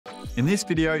In this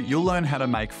video, you'll learn how to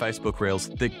make Facebook Reels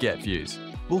that get views.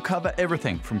 We'll cover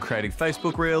everything from creating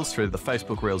Facebook Reels through the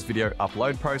Facebook Reels video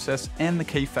upload process and the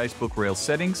key Facebook Reels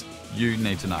settings you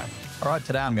need to know. All right,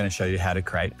 today I'm going to show you how to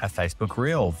create a Facebook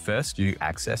Reel. First, you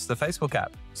access the Facebook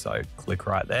app. So click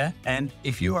right there. And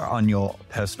if you are on your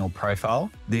personal profile,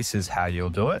 this is how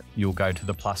you'll do it. You'll go to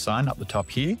the plus sign up the top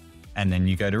here, and then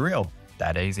you go to Reel.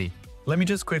 That easy. Let me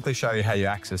just quickly show you how you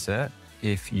access it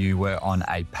if you were on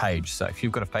a page. So if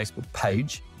you've got a Facebook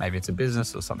page, maybe it's a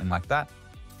business or something like that,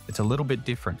 it's a little bit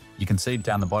different. You can see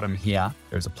down the bottom here,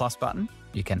 there's a plus button.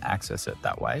 You can access it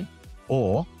that way.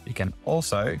 Or you can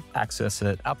also access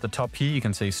it up the top here. You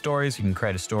can see stories, you can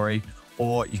create a story,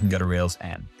 or you can go to Reels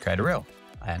and create a Reel.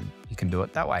 And you can do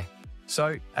it that way.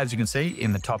 So as you can see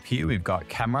in the top here, we've got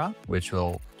camera, which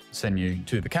will send you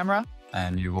to the camera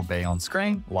and you will be on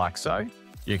screen like so.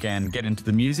 You can get into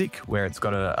the music where it's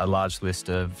got a large list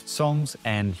of songs,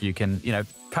 and you can,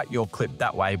 cut your clip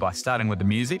that way by starting with the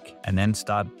music and then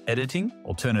start editing.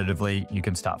 Alternatively, you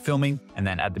can start filming and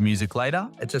then add the music later.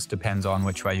 It just depends on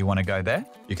which way you want to go there.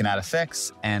 You can add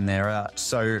effects, and there are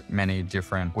so many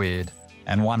different weird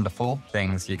and wonderful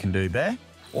things you can do there.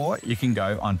 Or you can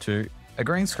go onto a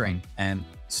green screen and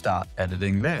start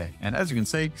editing there. And as you can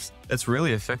see, it's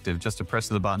really effective just to press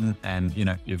the button and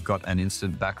you've got an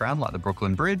instant background like the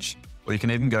Brooklyn Bridge. Or you can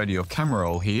even go to your camera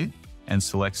roll here and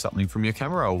select something from your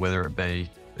camera roll, whether it be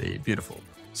the beautiful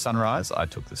sunrise I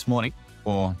took this morning,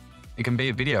 or it can be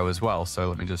a video as well. So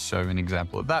let me just show an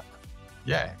example of that.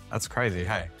 Yeah, that's crazy.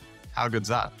 Hey, how good's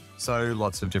that? So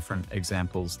lots of different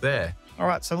examples there. All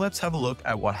right, so let's have a look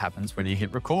at what happens when you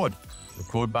hit record.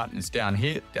 Record button is down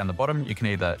here, down the bottom. You can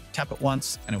either tap it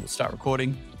once and it will start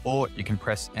recording, or you can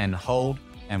press and hold,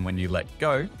 and when you let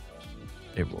go,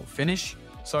 it will finish.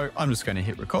 So I'm just going to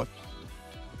hit record.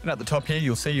 And at the top here,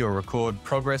 you'll see your record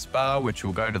progress bar, which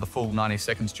will go to the full 90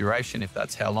 seconds duration if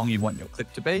that's how long you want your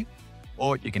clip to be,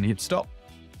 or you can hit stop.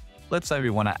 Let's say we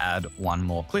want to add one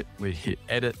more clip. We hit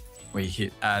edit, we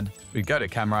hit add, we go to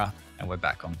camera, and we're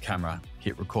back on camera.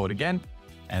 Hit record again.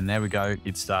 And there we go,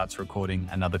 it starts recording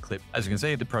another clip. As you can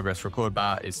see, the progress record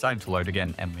bar is starting to load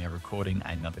again, and we are recording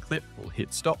another clip. We'll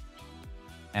hit stop,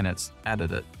 and it's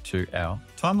added it to our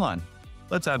timeline.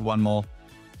 Let's add one more.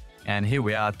 And here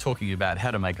we are talking about how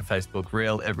to make a Facebook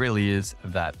Reel. It really is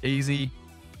that easy,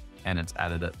 and it's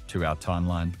added it to our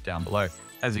timeline down below.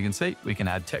 As you can see, we can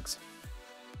add text.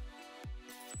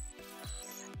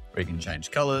 We can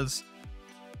change colors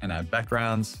and add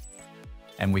backgrounds,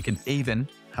 and we can even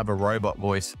have a robot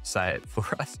voice say it for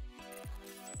us.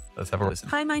 Let's have a listen.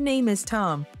 Hi, my name is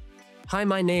Tom. Hi,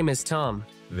 my name is Tom.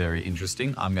 Very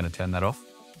interesting. I'm going to turn that off,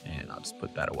 and I'll just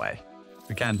put that away.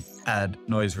 We can add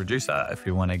noise reducer if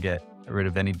we want to get rid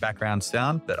of any background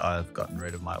sound, but I've gotten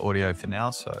rid of my audio for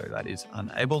now, so that is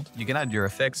enabled. You can add your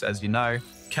effects, as you know.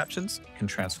 Captions can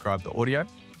transcribe the audio,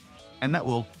 and that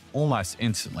will almost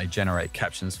instantly generate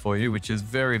captions for you, which is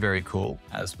very, very cool,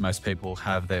 as most people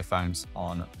have their phones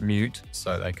on mute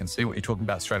so they can see what you're talking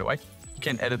about straight away. You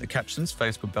can edit the captions.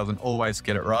 Facebook doesn't always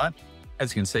get it right.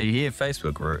 As you can see here,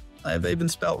 Facebook, they've even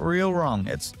spelt real wrong.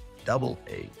 It's double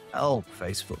E-L.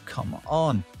 Facebook, come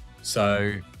on.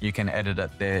 So you can edit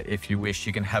it there if you wish.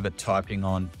 You can have it typing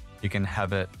on. You can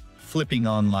have it flipping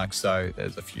on like so.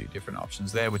 There's a few different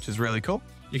options there, which is really cool.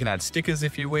 You can add stickers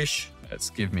if you wish. Let's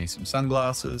give me some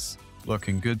sunglasses.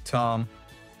 Looking good, Tom.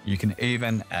 You can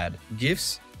even add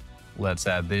GIFs. Let's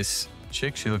add this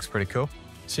chick. She looks pretty cool.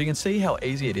 So you can see how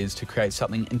easy it is to create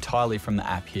something entirely from the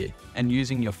app here and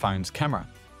using your phone's camera.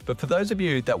 But for those of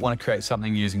you that want to create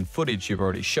something using footage you've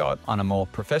already shot on a more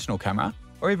professional camera,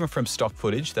 or even from stock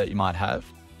footage that you might have,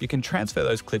 you can transfer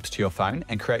those clips to your phone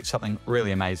and create something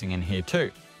really amazing in here too.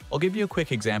 I'll give you a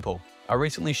quick example. I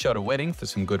recently shot a wedding for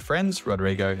some good friends,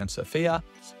 Rodrigo and Sophia,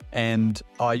 and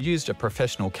I used a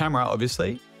professional camera,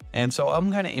 obviously. And so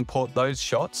I'm going to import those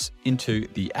shots into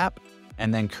the app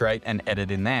and then create an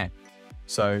edit in there.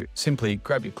 So simply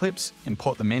grab your clips,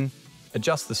 import them in,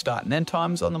 adjust the start and end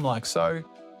times on them like so,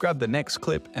 grab the next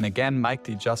clip, and again, make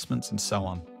the adjustments and so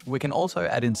on. We can also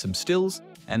add in some stills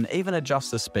and even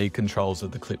adjust the speed controls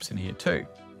of the clips in here too.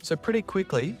 So pretty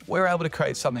quickly, we're able to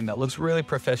create something that looks really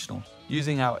professional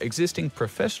using our existing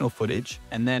professional footage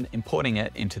and then importing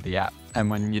it into the app. And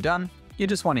when you're done, you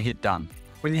just want to hit done.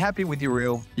 When you're happy with your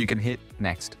reel, you can hit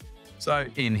next. So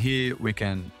in here, we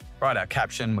can write our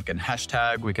caption, we can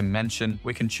hashtag, we can mention,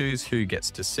 we can choose who gets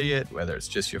to see it, whether it's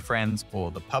just your friends or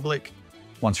the public.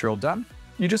 Once you're all done,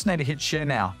 you just need to hit share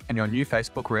now and your new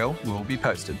Facebook Reel will be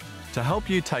posted. To help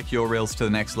you take your Reels to the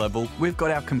next level, we've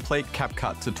got our complete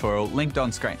CapCut tutorial linked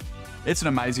on screen. It's an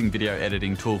amazing video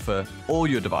editing tool for all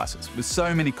your devices, with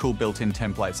so many cool built-in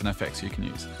templates and effects you can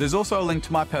use. There's also a link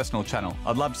to my personal channel.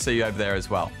 I'd love to see you over there as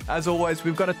well. As always,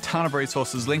 we've got a ton of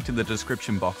resources linked in the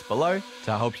description box below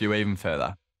to help you even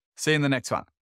further. See you in the next one.